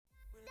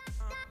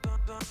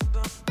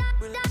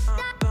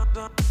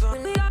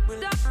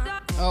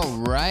All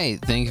right,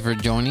 thank you for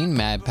joining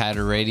Mad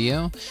Patter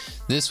Radio.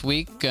 This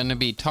week, going to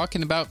be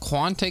talking about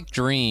Quantic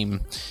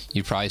Dream.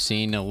 You've probably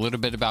seen a little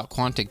bit about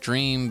Quantic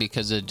Dream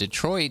because of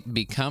Detroit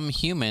Become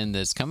Human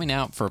that's coming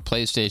out for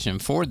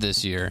PlayStation 4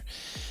 this year.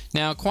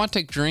 Now,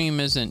 Quantic Dream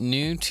isn't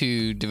new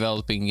to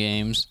developing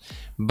games,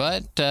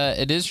 but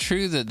it is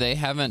true that they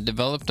haven't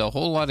developed a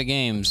whole lot of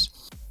games.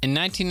 In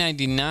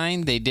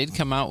 1999, they did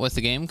come out with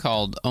a game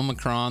called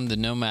Omikron: The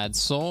Nomad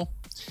Soul.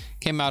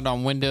 Came out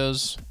on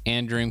Windows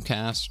and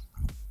Dreamcast.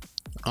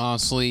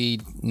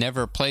 Honestly,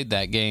 never played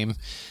that game.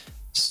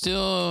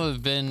 Still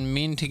have been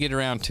meaning to get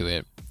around to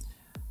it.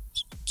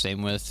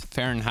 Same with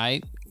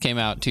Fahrenheit. Came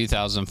out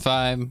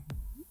 2005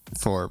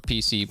 for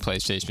PC,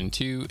 PlayStation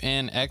 2,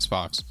 and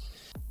Xbox.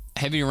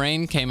 Heavy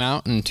Rain came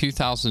out in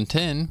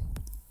 2010,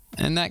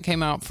 and that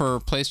came out for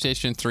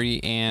PlayStation 3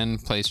 and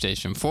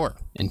PlayStation 4.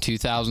 In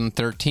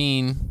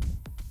 2013,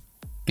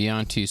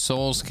 Beyond Two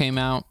Souls came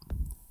out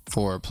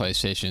for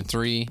PlayStation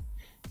 3.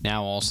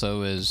 Now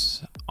also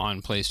is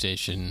on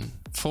PlayStation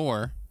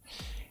 4.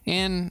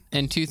 And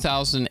in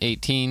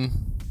 2018,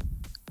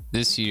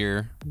 this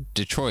year,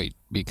 Detroit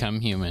Become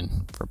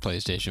Human for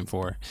PlayStation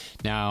 4.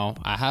 Now,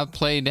 I have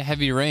played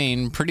Heavy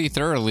Rain pretty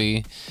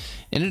thoroughly.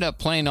 Ended up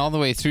playing all the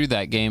way through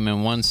that game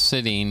in one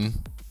sitting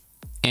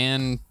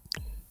and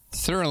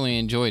thoroughly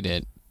enjoyed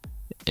it.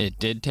 It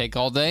did take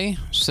all day,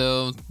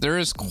 so there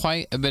is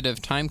quite a bit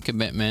of time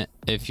commitment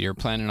if you're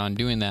planning on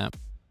doing that.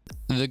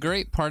 The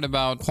great part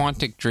about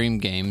Quantic Dream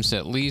games,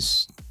 at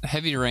least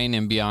Heavy Rain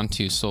and Beyond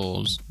Two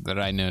Souls that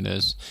I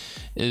notice,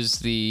 is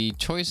the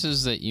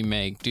choices that you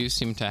make do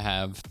seem to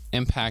have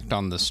impact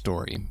on the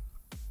story.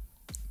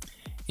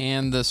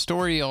 And the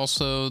story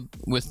also,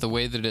 with the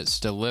way that it's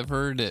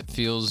delivered, it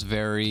feels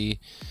very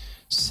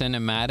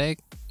cinematic.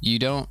 You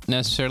don't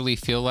necessarily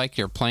feel like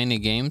you're playing a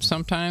game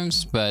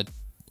sometimes, but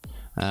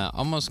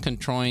almost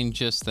controlling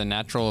just the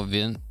natural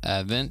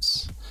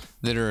events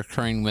that are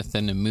occurring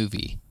within a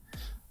movie.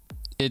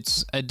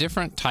 It's a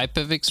different type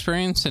of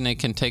experience, and it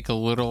can take a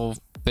little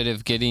bit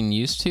of getting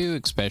used to,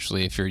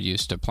 especially if you're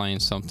used to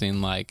playing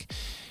something like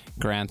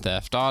Grand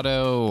Theft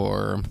Auto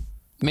or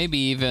maybe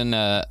even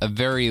a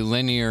very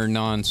linear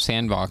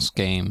non-sandbox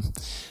game.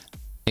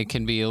 It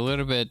can be a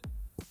little bit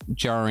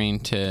jarring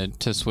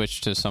to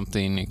switch to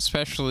something,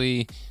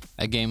 especially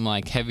a game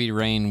like Heavy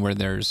Rain where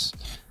there's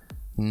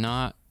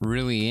not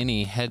really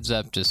any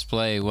heads-up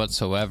display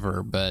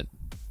whatsoever, but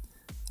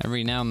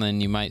every now and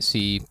then you might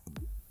see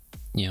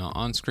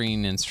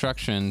on-screen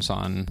instructions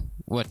on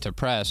what to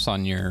press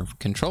on your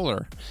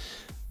controller.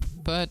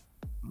 But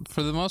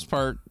for the most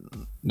part,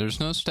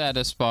 there's no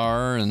status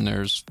bar and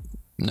there's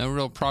no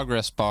real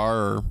progress bar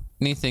or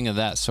anything of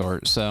that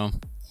sort. So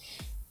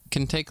it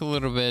can take a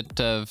little bit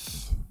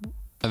of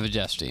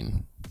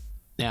adjusting.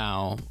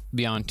 Now,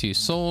 Beyond Two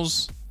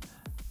Souls,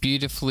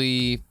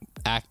 beautifully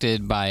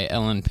acted by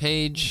Ellen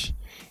Page,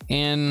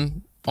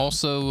 and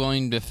also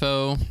Willem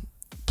Dafoe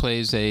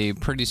plays a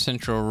pretty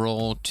central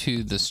role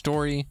to the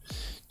story,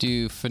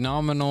 do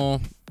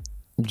phenomenal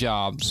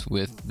jobs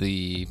with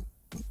the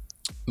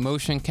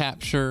motion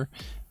capture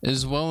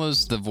as well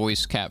as the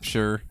voice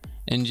capture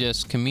and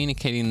just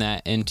communicating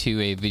that into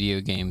a video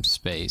game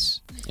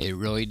space. It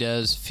really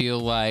does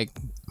feel like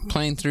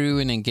playing through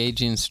an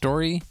engaging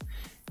story,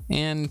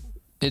 and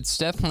it's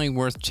definitely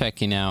worth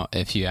checking out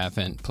if you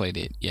haven't played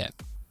it yet.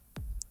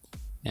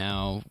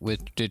 Now,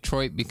 with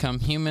Detroit Become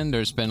Human,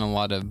 there's been a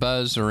lot of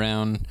buzz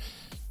around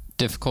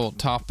difficult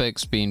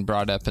topics being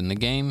brought up in the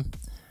game.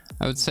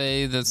 I would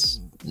say that's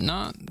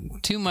not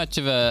too much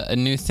of a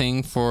new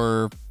thing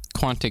for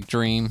Quantic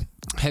Dream.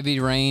 Heavy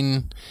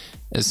Rain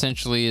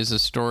essentially is a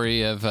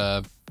story of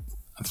a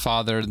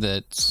father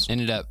that's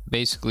ended up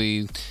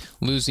basically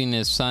losing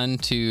his son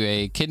to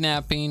a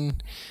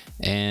kidnapping,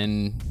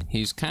 and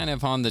he's kind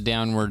of on the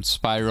downward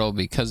spiral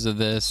because of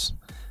this,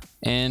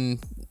 and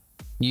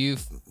you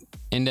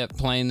end up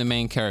playing the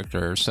main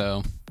character,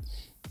 so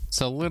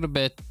it's a little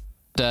bit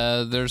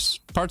there's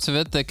parts of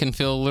it that can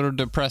feel a little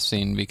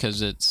depressing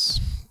because it's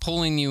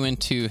pulling you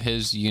into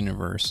his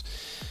universe.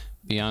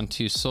 Beyond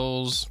Two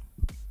Souls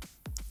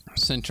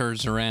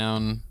centers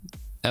around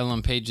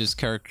Ellen Page's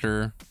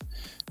character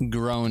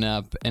growing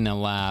up in a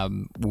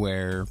lab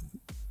where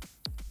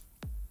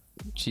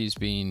she's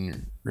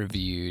being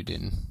reviewed,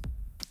 and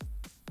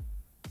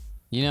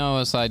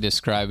as I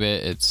describe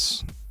it,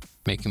 it's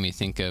making me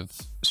think of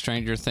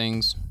Stranger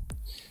Things.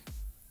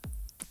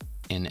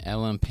 And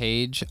Ellen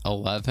Page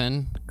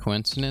 11,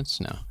 coincidence?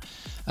 No.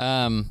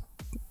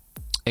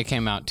 It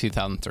came out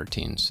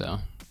 2013, so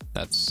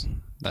that's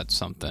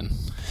something.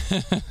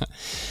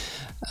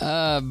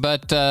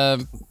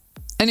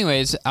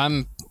 Anyways,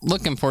 I'm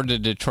looking forward to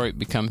Detroit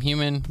Become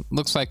Human.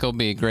 Looks like it'll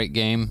be a great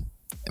game,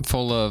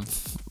 full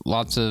of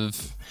lots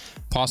of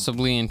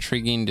possibly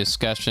intriguing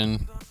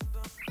discussion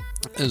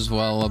as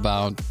well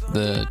about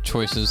the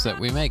choices that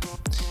we make.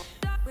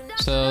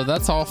 So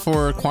that's all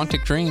for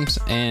Quantic Dreams,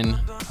 and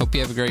hope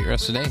you have a great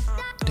rest of the day.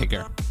 Take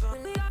care.